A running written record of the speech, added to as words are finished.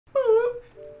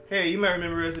Hey, you might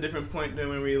remember us a different point than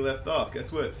when we left off.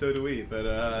 Guess what? So do we.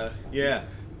 But, yeah.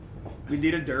 We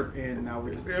did a derp, and now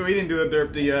we're just... We didn't do a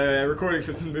derp. The recording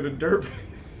system did a derp.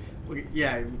 Okay,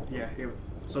 yeah.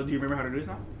 So do you remember how to do this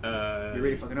now? You're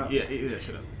ready fucking up. Yeah,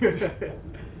 shut up. Gotta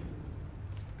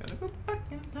go back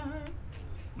in time.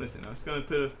 Listen, I was gonna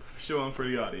put a show on for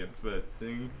the audience, but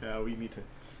seeing how we need to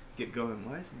get going.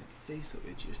 Why is my face so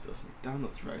itchy? It's those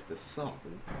McDonald's fries. That's soft.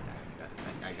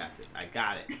 I got this. I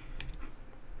got it.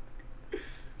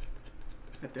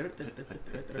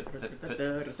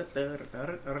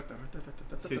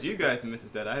 See, you guys misses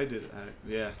that.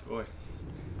 Yeah, boy.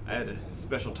 I had a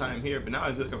special time here, but now I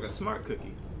look like a smart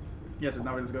cookie. Yeah, so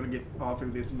now we're just gonna get all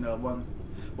through this in one.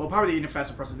 Well, probably in a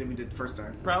faster process than we did the first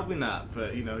time. Probably not,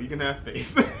 but you know, you can have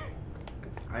faith.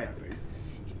 I have faith.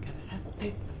 You gotta have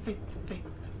faith.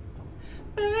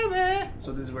 Baby.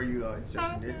 So this is where you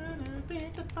insertion it.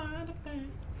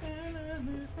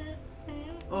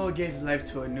 Oh, it gave life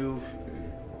to a new.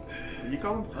 What do you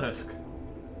call them? Husk.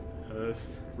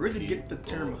 Where did you get the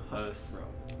term husk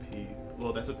from?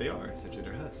 Well, that's what they are. Essentially,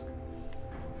 they're husk.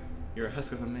 You're a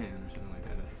husk of a man, or something like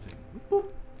that. That's the same. Boop.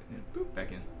 And boop.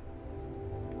 Back in.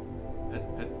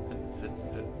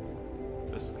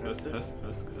 Husk.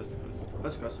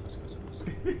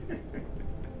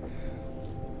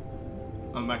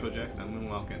 I'm Michael Jackson. I'm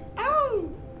moonwalking. Ow!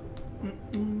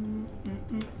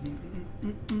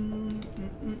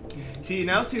 See,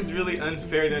 now it seems really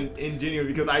unfair and ingenuine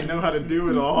because I know how to do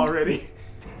it all already.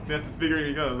 I have to figure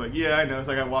it out. I was like, yeah, I know. It's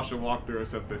like I watched a walkthrough or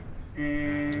something.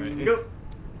 And right. go.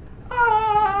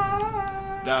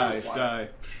 Dive.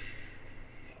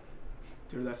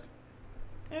 To the left.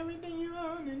 Everything you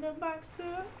own in the box too.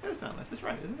 That sounds like that's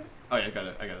right, isn't it? Oh yeah, I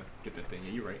gotta get that thing.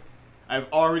 Yeah, you're right.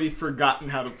 I've already forgotten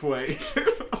how to play.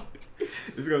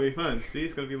 It's gonna be fun. See,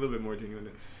 it's gonna be a little bit more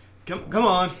genuine. Come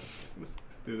on. Let's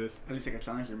do this. At least I can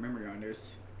challenge your memory on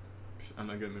this. I'm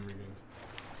not good at memory games.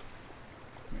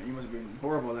 Man, you must have been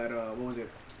horrible at what was it?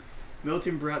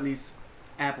 Milton Bradley's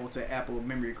Apple to Apple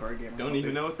memory card game. Don't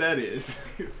even know what that is.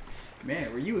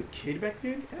 Man, were you a kid back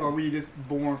then? Yeah. Or were you just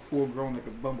born full grown like a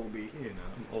bumblebee? Yeah, no,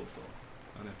 I'm old soul.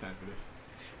 I don't have time for this.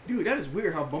 Dude, that is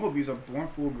weird how bumblebees are born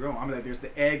full grown. I'm like, there's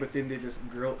the egg, but then they just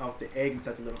grow out the egg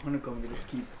inside the little honeycomb and they just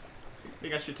keep... They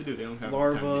got shit to do. They don't have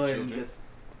larva time to and just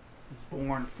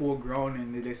born full grown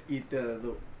and they just eat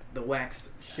the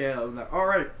wax shell. I'm like,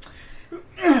 alright,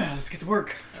 let's get to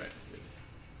work. Alright, let's do this.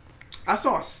 I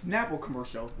saw a Snapple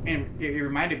commercial and it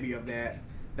reminded me of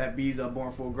that bees are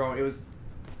born full grown. It was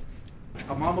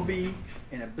a mama bee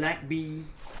and a black bee,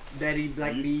 daddy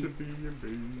black bee.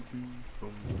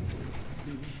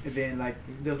 And then like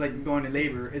there's like going to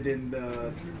labor and then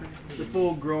the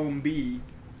full grown bee.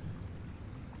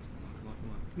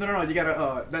 Come No, on. you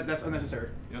gotta that's unnecessary.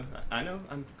 Yeah, I know.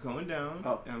 I'm going down.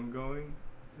 Oh. I'm going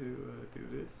to do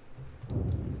this.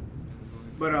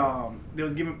 But they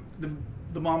was given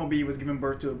the mama bee was giving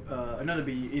birth to another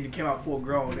bee and it came out full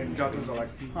grown and the doctors are like,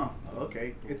 huh,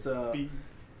 okay, it's a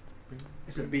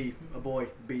bee, a boy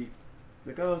bee.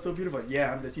 Like, oh, it's so beautiful.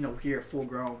 Yeah, I'm just here full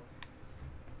grown.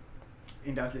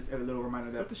 And that's just a little reminder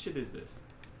of So that. what the shit is this? Is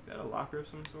that a locker of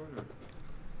some sort? Or?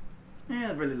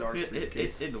 Yeah, really large.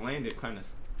 It landed kind of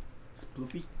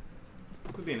sploofy.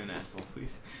 Quit being an asshole,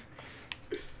 please.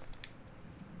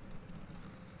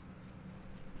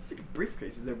 It's like a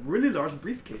briefcase. It's a really large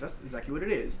briefcase. That's exactly what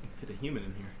it is. Fit a human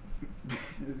in here.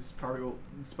 It's probably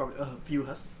a few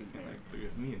husks in there. Like 3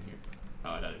 of me in here.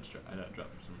 Oh, I died drop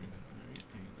for some reason.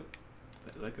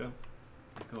 Let go.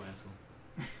 Let go, asshole.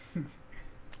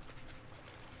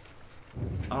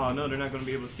 Oh no, they're not going to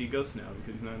be able to see Ghost now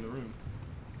because he's not in the room.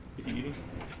 Is he eating?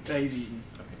 Yeah, he's eating.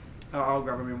 Okay. I'll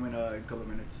grab him in a couple of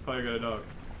minutes. Oh, you got a dog.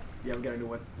 Yeah, we got a new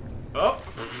one. Oh!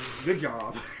 Good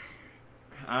job.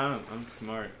 I'm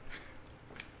smart.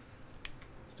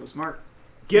 Still smart.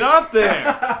 Get off there!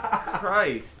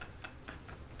 Christ.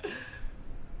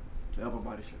 The upper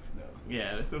body strength, though.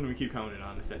 Yeah, that's something we keep commenting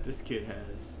on, is that this kid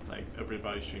has, like, upper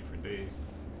body strength for days.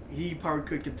 He probably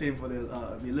could contend for the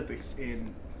Olympics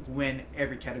and win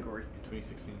every category. In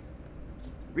 2016.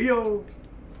 Rio!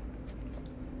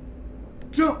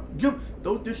 Jump!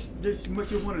 Don't this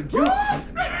much you want to jump!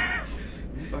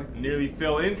 Nearly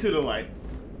fell into the light.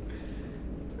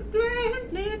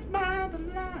 Blinded by the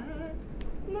light,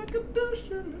 like a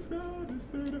douche in this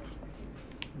garden.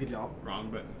 Good job. Wrong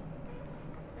button.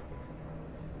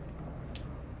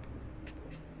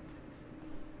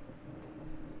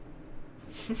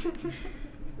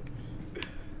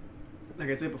 Like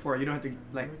I said before, you don't have to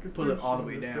pull it all the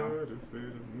way down.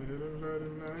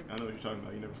 I know what you're talking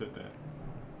about. You never said that.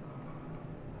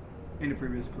 In the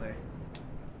previous play.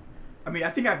 I mean, I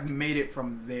think I've made it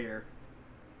from there.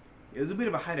 It was a bit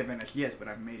of a height advantage, yes, but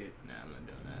I made it. Nah, I'm not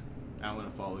doing that. I don't want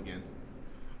to fall again.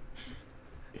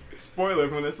 Spoiler,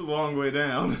 man, it's a long way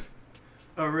down.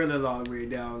 A really long way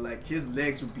down. Like, his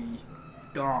legs would be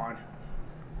gone.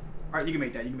 Alright, you can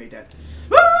make that. You can make that.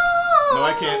 No,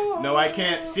 I can't. No, I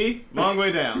can't. See? Long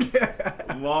way down.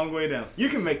 Long way down. You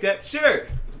can make that. Sure.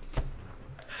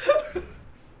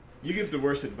 You give the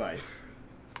worst advice.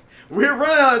 We're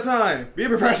running out of time. Be a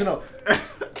professional.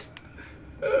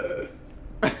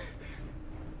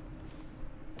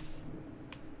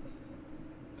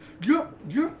 Jump,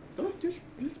 jump. Don't just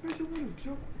mess around.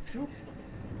 Jump, jump.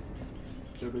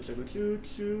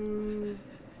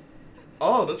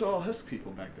 Oh, those are all husk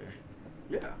people back there.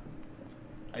 Yeah.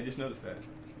 I just noticed that.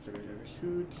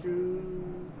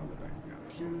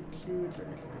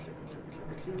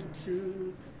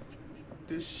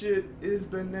 This shit is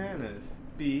bananas.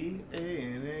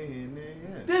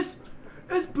 B-A-N-A-N-A-S. This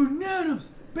is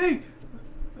bananas. B.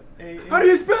 A-N- How do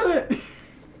you spell it?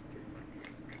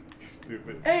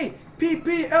 Stupid.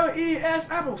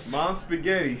 A-P-P-L-E-S apples. Mom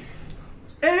spaghetti.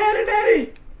 And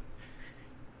Daddy.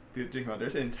 Dude, think about it.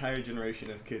 There's an entire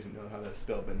generation of kids who know how to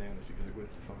spell bananas because of Gwen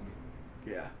Stefani.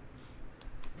 Yeah.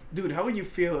 Dude, how would you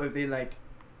feel if they like...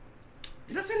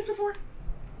 Did I say this before?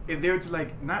 If they were to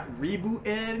like not reboot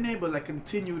it, but like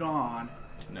continued on.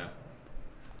 No.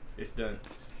 It's done.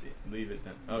 Just leave it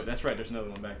then. Oh, that's right. There's another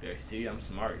one back there. See, I'm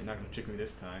smart. You're not going to trick me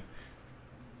this time.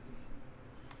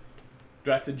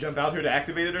 Do I have to jump out here to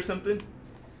activate it or something?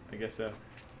 I guess so.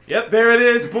 Yep, there it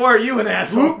is. Boy, are you an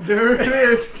asshole. Oop, there it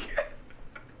is.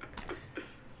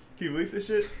 Can you believe this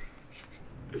shit?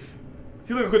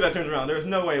 See, look how quick that turns around. There's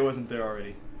no way it wasn't there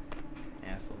already.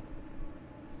 Asshole.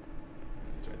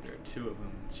 That's right, there are two of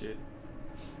them. Shit.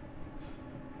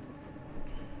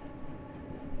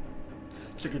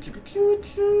 Chicka chicka choo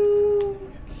choo.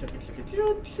 Chicka chicka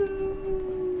choo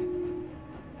choo.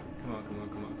 Come on, come on,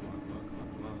 come on, come on, come on, come on,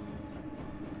 come on.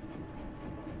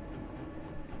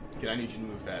 Kid, I need you to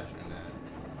move faster than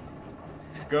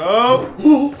that.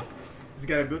 Go! He's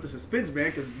gotta build the suspense, man,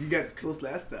 because you got close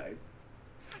last time.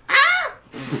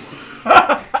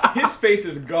 His face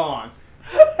is gone.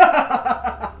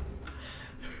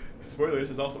 Spoiler, this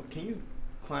is also... Can you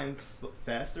climb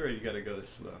faster or you gotta go this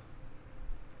slow?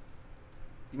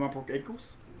 You want broke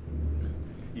ankles?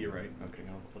 You're right. Okay,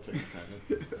 I'll take your time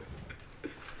then.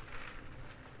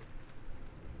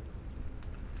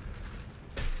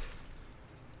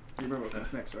 You remember what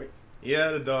comes next, right?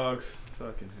 Yeah, the dogs.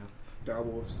 Fucking hell. Dire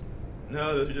wolves.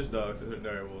 No, those are just dogs. Those aren't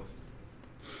dire wolves.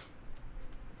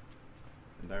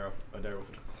 A dire wolf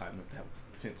would climb up that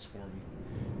fence for me.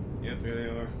 Yep, there they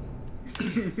are.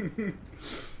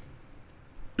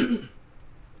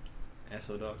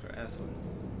 Asshole dogs are asshole.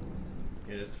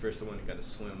 Yeah, that's the first one that got to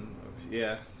swim.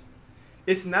 Yeah.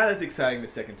 It's not as exciting the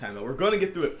second time, though. We're going to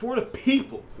get through it for the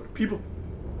people. For the people.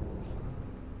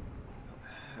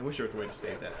 I wish there was a way to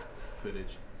save that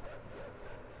footage.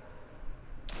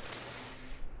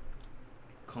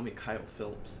 Call me Kyle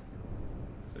Phelps.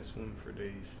 So I swim for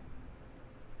days.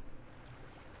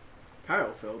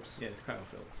 Kyle Phelps? Yeah, it's Kyle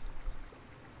Phelps.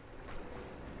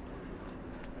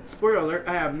 Spoiler alert,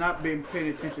 I have not been paying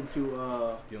attention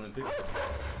to, The Olympics?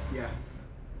 yeah.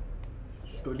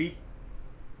 Let's go deep.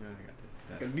 Yeah, I got this.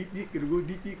 Gotta deep, deep, gotta go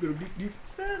deep, deep, gotta deep, deep.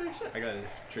 I gotta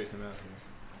trace him out here.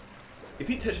 If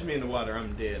he touches me in the water,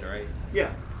 I'm dead, right?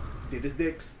 Yeah. Did his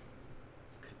dicks.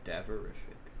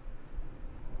 Cadaverific.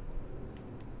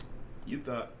 You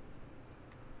thought.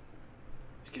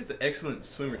 This kid's an excellent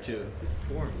swimmer, too. His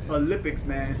form is... Olympics,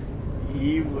 man.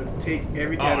 He would take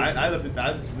every category. I left it.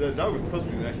 The dog would close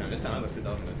me next time. This time I left the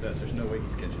dog in the dust. There's no way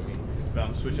he's catching me. But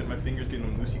I'm switching my fingers, getting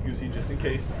them loosey-goosey just in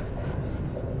case.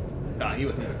 Nah, he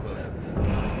wasn't even close.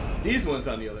 These ones,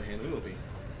 on the other hand, will be.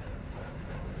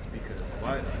 Because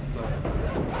why the fuck?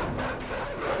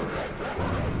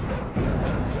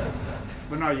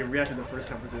 But no, your reaction the first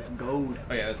time was this gold.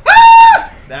 Oh yeah,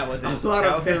 that was it.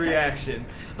 That was the reaction.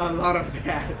 A lot of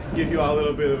that. Give you all a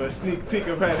little bit of a sneak peek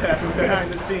of what happened behind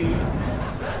the scenes.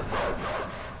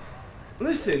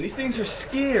 Listen, these things are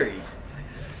scary.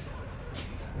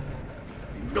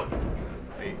 Go.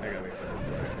 Wait, I gotta wait for them.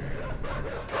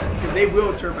 Because they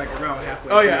will turn back around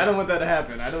halfway. Oh yeah, I don't want that to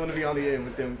happen. I don't want to be on the end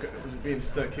with them being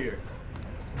stuck here.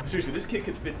 Seriously, this kid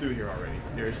could fit through here already.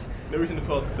 There's no reason to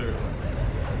pull out the third one.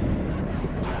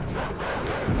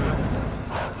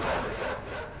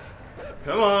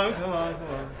 Come on, come on, come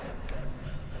on.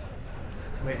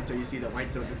 Wait until you see the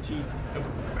whites of their teeth.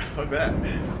 Fuck that. They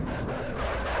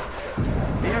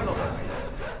have no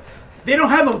eyes. They don't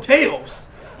have no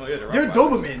tails. Oh, yeah, They're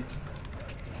Doberman.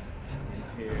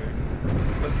 Here.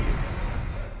 Fuck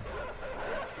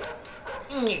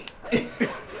you.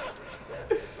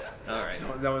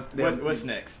 What's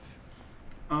next?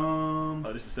 Oh,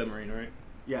 this is submarine, right?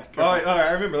 Yeah. Oh,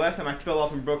 I remember last time I fell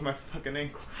off and broke my fucking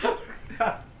ankles.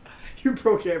 You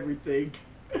broke everything.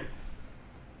 Okay,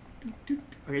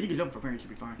 you can jump from here. You should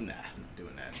be fine. Nah, I'm not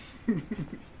doing that.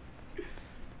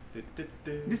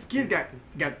 This kid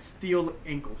got steel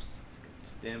ankles. He's got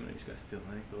stamina. He's got steel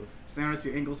ankles. Stamina,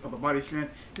 steel ankles, upper body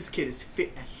strength. This kid is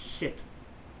fit as shit.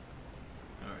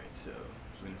 All right, so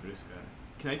just waiting for this guy.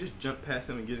 Can I just jump past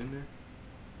him and get in there?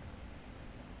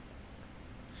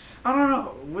 I don't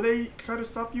know. Will they try to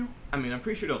stop you? I mean, I'm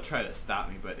pretty sure they'll try to stop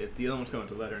me, but if the other one's going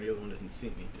to the ladder and the other one doesn't see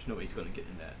me, there's no way he's going to get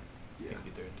in that. Yeah. Can't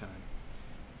get there in time.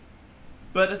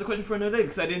 But that's a question for another day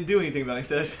because I didn't do anything about it.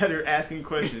 Instead, I started asking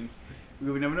questions.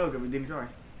 We would never know because we didn't try.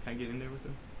 Can I get in there with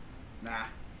them? Nah.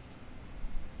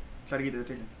 Try to get their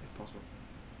attention if possible.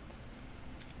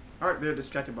 Alright, they're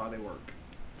distracted while they work.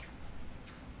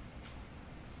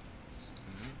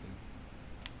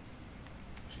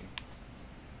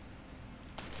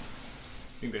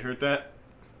 Think they heard that?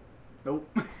 Nope.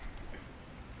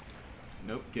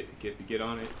 Nope. Get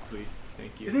on it, please.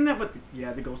 Thank you. Isn't that what?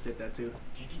 The ghost said that too.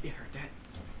 Do you think they heard that?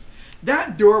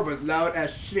 That door was loud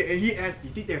as shit, and he asked, "Do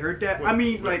you think they heard that?" Wait, I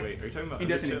mean, wait, are you talking about in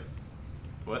Destiny?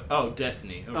 What? Oh,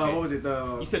 Destiny. Okay. What was it?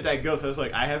 You said that ghost. I was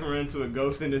like, I haven't run into a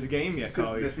ghost in this game yet, Since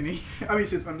Collier. Destiny. I mean,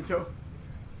 since Undertow.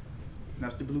 Now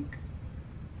it's the Blook.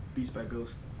 Beast by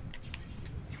Ghost.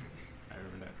 I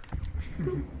remember that.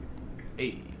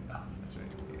 Hey. Oh, that's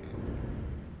right.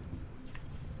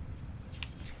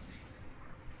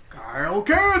 Kyle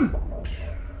Ken!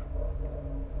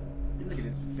 Look at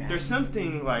this vast. There's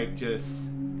something like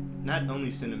just not only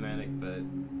cinematic, but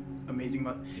amazing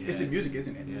about it's the music,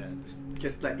 isn't it? Yeah. It's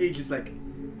just like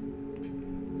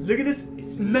look at this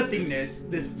nothingness,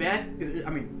 this vast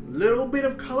little bit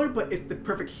of color, but it's the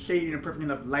perfect shading and perfect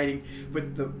enough lighting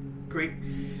with the great.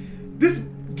 This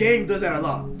game does that a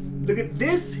lot. Look at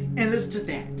this and listen to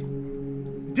that.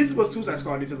 This is what Suicide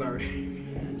Squad needs to learn.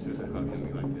 Suicide Squad can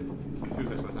be like this.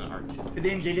 Suicide Squad's not artistic. And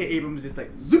then J.J. Abrams just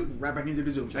like zoop right back into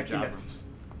the zoom. Like in that Abrams.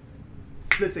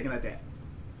 split second like that.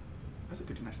 That's a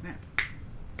good nice snap.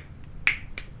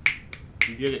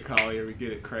 We get it, Collier. We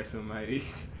get it, Christ Almighty.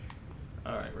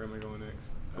 All right, where am I going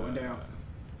next? Going down.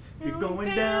 You're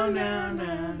going down, down,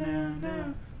 down, down,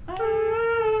 down.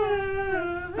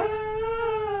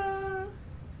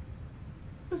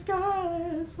 The sky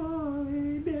is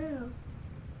falling down.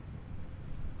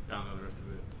 I don't know the rest of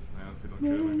it. I honestly don't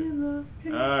care about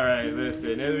it. Alright,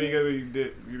 listen. Then we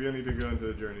don't need to go into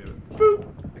the journey of it. Boop!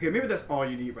 Okay, maybe that's all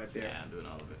you need right there. Yeah, I'm doing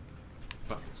all of it.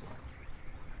 Fuck this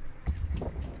one.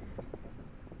 Fuck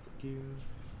you.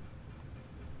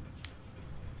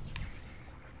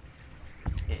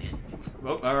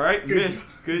 Well, alright, miss.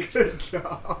 Good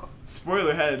job.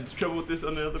 Spoiler, had trouble with this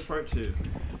on the other part too.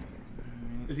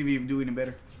 Let's see if you do any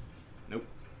better. Nope.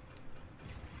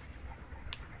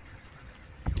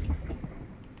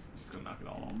 Just gonna knock it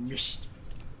all off. Missed.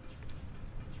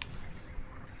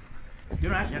 You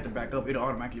don't actually have to back up. It'll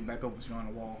automatically back up once you're on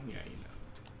the wall. Yeah, you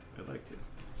know. I'd like to.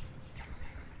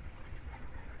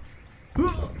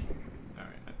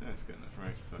 Alright, that's good enough,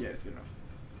 right? Fuck. Yeah, that's good enough.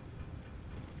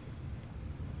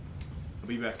 I'll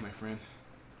be back, my friend.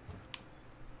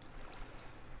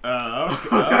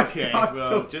 Okay. Well,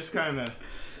 so just kind of.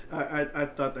 I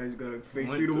thought that he was gonna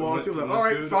face through the went wall to- too. Like, went all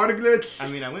right, through found a glitch. I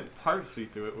mean, I went partially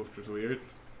through it, which was weird.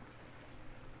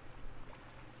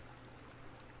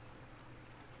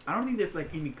 I don't think there's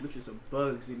like any glitches or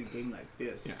bugs in a game like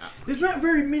this. Yeah. There's not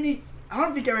very many. I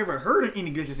don't think I've ever heard of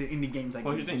any glitches in any games like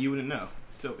Well, this. here's the thing: you wouldn't know.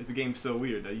 So the game's so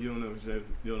weird that you don't know if it's a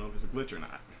glitch or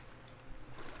not.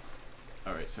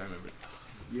 All right, so I remember.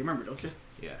 You remember, don't you?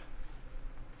 Yeah.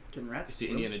 Can rats It's the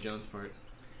swim? Indiana Jones part.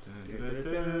 We We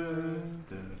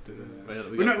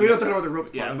don't talk about the rope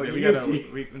Yeah, part, but we you'll gotta. see.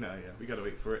 We gotta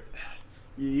wait for it.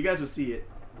 You guys will see it.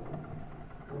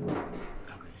 Okay.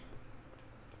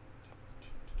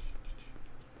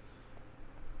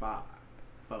 5,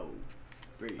 4,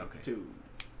 3, Okay. 2,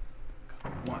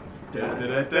 1.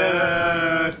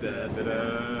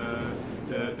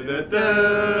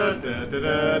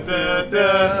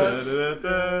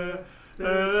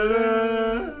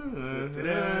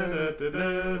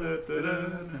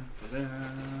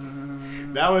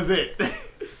 That was it.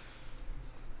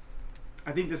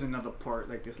 I think there's another part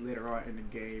like this later on in the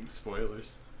game.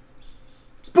 Spoilers.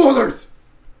 Spoilers!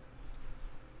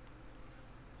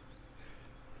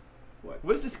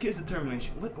 What is this kid's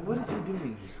determination? What is he doing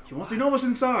here? He wants to know what's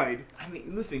inside. I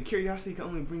mean, listen, curiosity can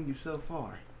only bring you so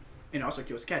far. And also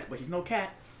kills cats, but he's no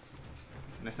cat.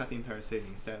 And that's not the entire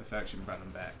saving. Satisfaction brought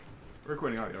him back. We're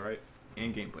recording audio, right?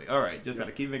 And gameplay. Alright, just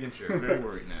gotta keep making sure. Very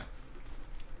worried now.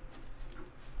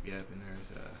 Yep, and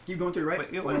there's Keep going to the right.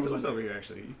 Wait, yeah, what's over here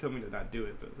actually? You told me to not do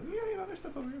it, but I was like, yeah, you know, there's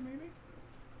stuff over here maybe.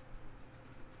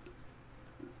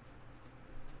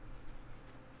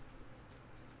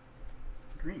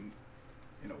 Green.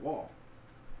 In a wall.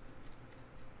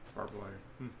 Barbed wire.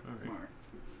 Alright. Alright.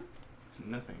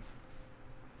 Nothing.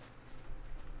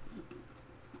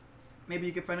 Maybe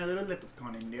you could find a little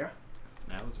leprechaun in there.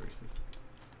 That was racist.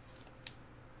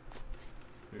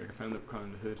 Maybe I can find a leprechaun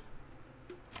in the hood.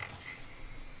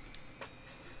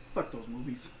 Fuck those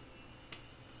movies.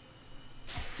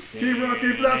 Team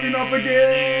Rocket blasting off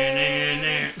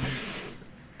again!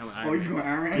 Oh, you going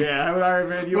Iron Man? Yeah, I'm an Iron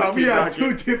Man. You well, we have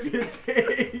two different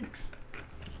things.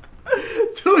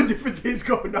 Two different things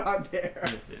going on there.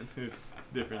 Listen, it's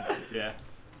different. Yeah.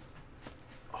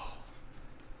 Oh.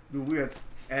 Dude, we're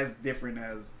as different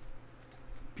as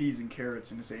peas and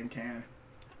carrots in the same can.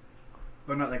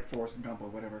 But not like Forrest and Gump or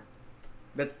whatever.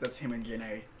 That's him and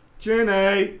Jenny.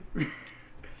 Jenny!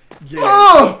 Yeah.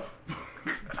 Oh!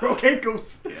 Broke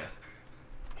ankles. Yeah.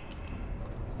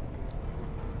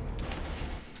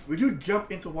 Would you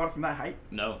jump into water from that height?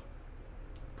 No.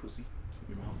 Pussy.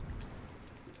 Your mom.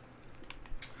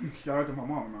 Shout out to my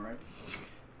mom, am I right?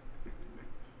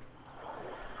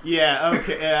 Yeah,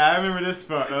 okay. Yeah, I remember this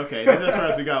part. Okay, this is as far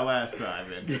as we got last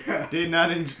time. And Yeah. did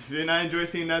not enjoy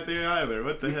seeing that there either.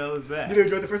 What the hell is that? You didn't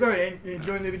enjoy it the first time, and you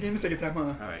enjoyed it again the second time,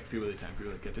 huh? Alright, Free Willy time. Free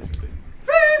Willy. Get this one, please.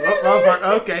 Oh, wrong part.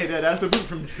 Okay, that's the boot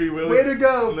from Free Willy. Way to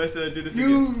go! Let's do this again.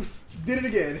 You did it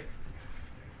again.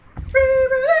 Free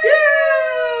Willy!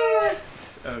 Yeah!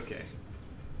 Okay.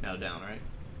 Now down, right?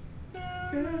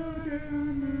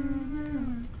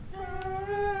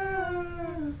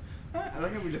 I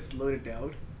like how we just slowed it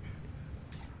down.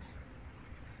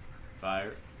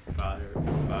 Fire, fire,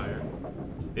 fire.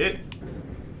 It.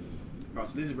 Oh,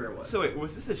 so this is where it was. So wait,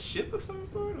 was this a ship of some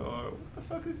sort, or what the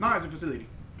fuck is No, this? it's a facility.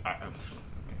 Okay.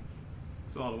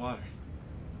 So all the water.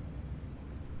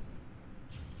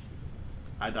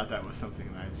 I thought that was something,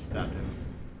 and I just stopped him.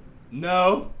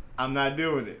 No, I'm not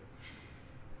doing it.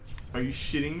 Are you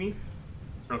shitting me?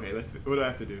 Okay, let's. What do I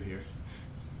have to do here?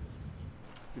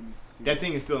 Let me see. That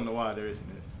thing is still in the water, isn't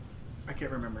it? I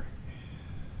can't remember.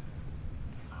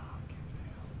 Fucking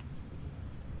hell.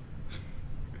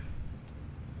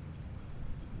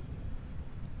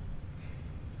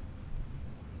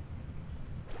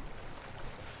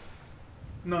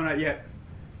 No, not yet.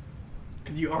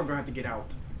 Because you are going to have to get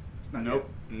out. It's not Nope,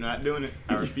 I'm not doing it.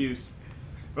 I refuse.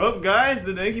 Well, guys,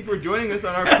 thank you for joining us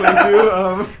on our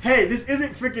playthrough. Hey, this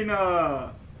isn't freaking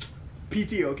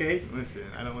PT, okay? Listen,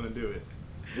 I don't want to do it.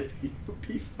 You'll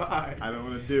be fine. I don't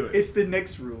want to do it. It's the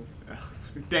next room.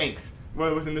 Thanks.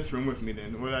 What was in this room with me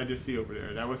then? What did I just see over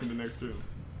there? That wasn't the next room.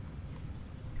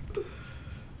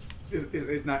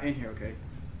 It's not in here, okay?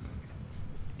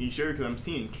 You sure? Because I'm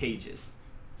seeing cages.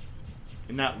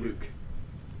 And not Luke.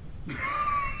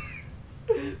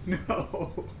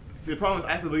 No. See, the problem is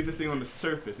I have to leave this thing on the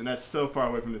surface, and that's so far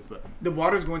away from this button. The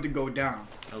water's going to go down.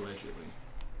 Allegedly.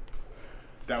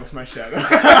 That was my shadow.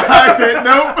 I said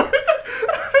nope.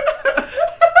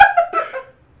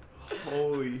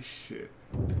 Holy shit.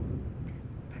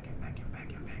 Back in.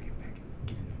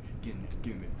 Get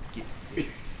in there.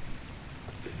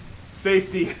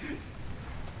 Safety.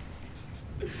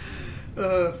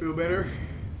 Feel better?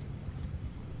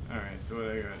 Alright, so what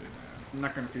I gotta do now? I'm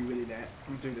not going to free willy that.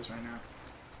 I'm going to do this right now.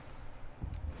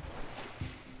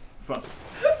 Fuck.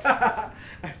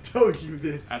 I told you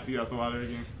this. I have to get out the water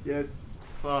again? Yes.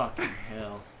 Fucking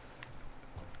hell.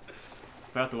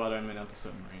 By out the water, I meant out the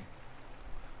submarine.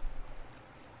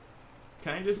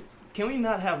 Can we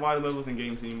not have water levels in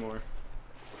games anymore?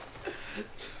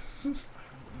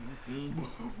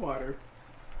 Water.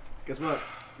 Guess what?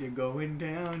 You're going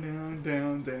down, down,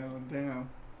 down, down, down.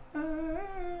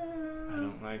 I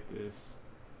don't like this.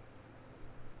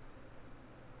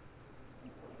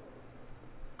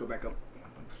 Go back up.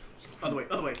 Other way,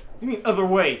 other way. You mean other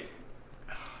way?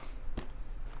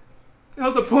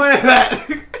 What's the point of that?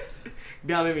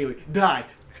 Down immediately. Die.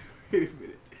 Wait a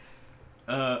minute.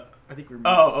 I think we're.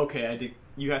 Oh, okay. I did.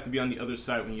 You have to be on the other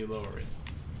side when you lower it.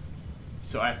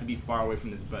 So I have to be far away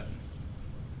from this button.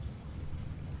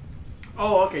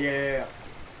 Oh, okay, yeah.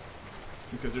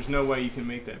 Because there's no way you can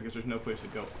make that because there's no place to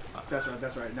go. That's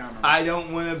right. Now I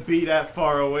don't want to be that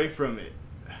far away from it.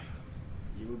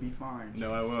 You will be fine.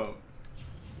 No, I won't.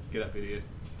 Get up, idiot.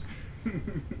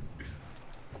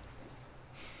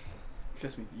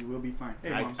 Trust me, you will be fine.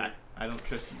 Hey, Mom, I don't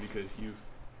trust you because you've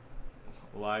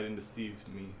lied and deceived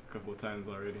me a couple of times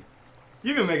already.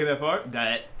 You can make it that far.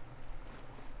 Diet.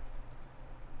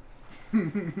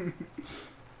 Okay.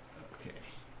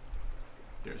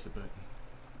 There's a button.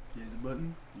 There's a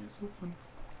button. You're so fun.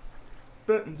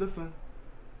 buttons are fun.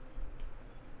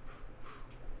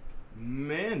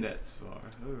 Man, that's far.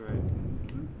 Alright.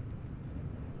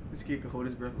 This kid could hold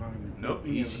his breath longer than Nope,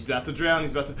 any of us. he's about to drown.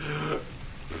 He's about to.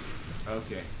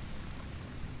 Okay.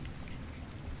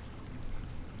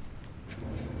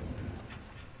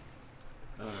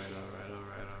 Alright.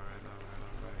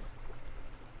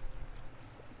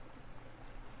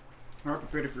 Heart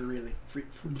prepared for really.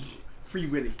 Free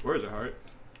Willy. Where's her heart?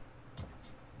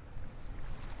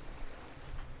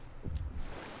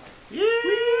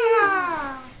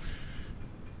 Yeah!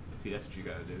 See, that's what you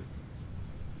gotta do.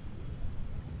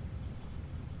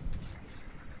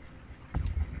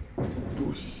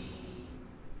 Boosh.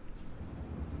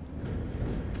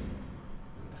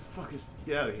 What the fuck is...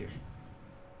 Get out of here.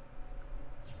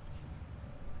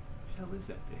 What the hell is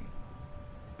that thing?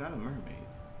 It's not a mermaid.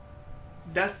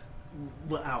 That's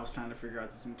what I was trying to figure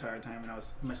out this entire time, and I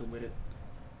was messing with it.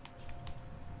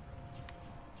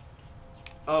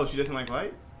 Oh, she doesn't like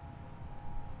light?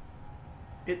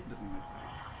 It doesn't look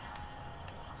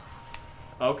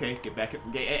right. Okay, get back.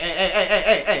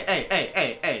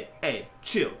 Hey,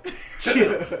 chill.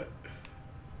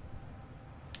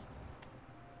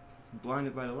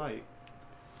 Blinded by the light.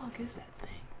 What the fuck is that thing?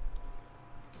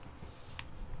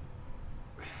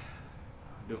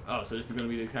 Oh, so this is gonna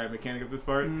be the entire mechanic of this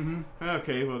part? Mm-hmm.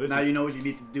 Okay, well this now is... you know what you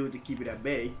need to do to keep it at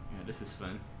bay. Yeah, this is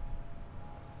fun.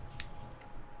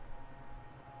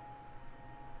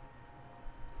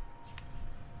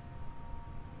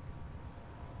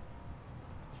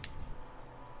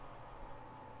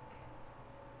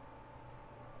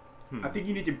 I think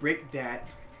you need to break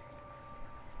that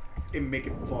and make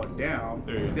it fall down.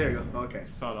 There you go. There you go. Okay.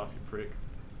 Sawed off, you prick.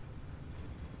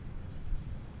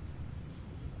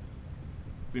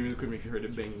 Be really quick if you heard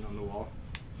it banging on the wall.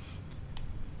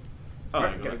 Oh,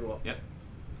 Alright, there gotta you go up. Yep.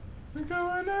 We're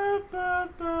going up.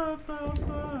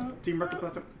 Team Rocket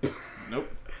Bottom. Nope.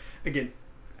 Again.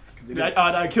 I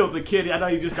thought I killed the kid. I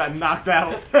thought you just got knocked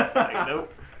out. Like,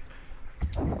 nope.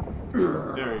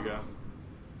 There we go.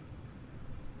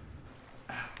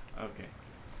 Okay.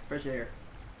 Fresh air.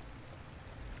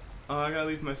 Oh, I gotta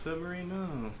leave my submarine?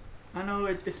 No. I know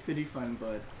it's pretty fun,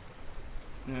 but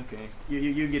Okay.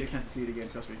 you get a chance to see it again,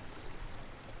 trust me.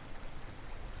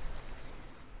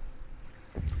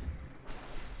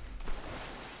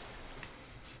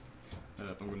 Shut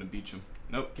up, I'm gonna beach him.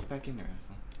 Nope, get back in there,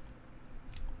 asshole.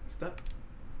 Stuck?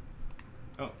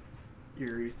 Oh. You're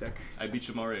already stuck. I beached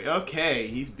him already. Okay,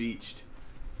 he's beached.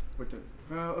 What the?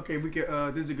 Okay, we get.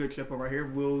 This is a good clip right here.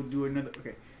 We'll do another.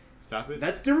 Okay. Stop it.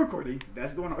 That's still recording.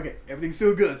 That's going on. Okay, everything's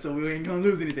still good, so we ain't gonna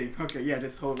lose anything. Okay, yeah,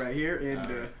 just hold right here, and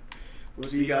Right. we'll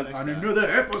see you guys next on time. another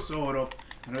episode of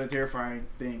another terrifying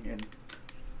thing, and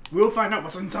we'll find out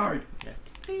what's inside.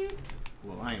 Yeah.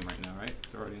 Well, I am right now, right?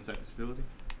 It's already inside the facility.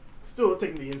 Still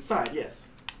technically inside, yes.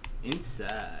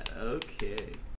 Inside. Okay.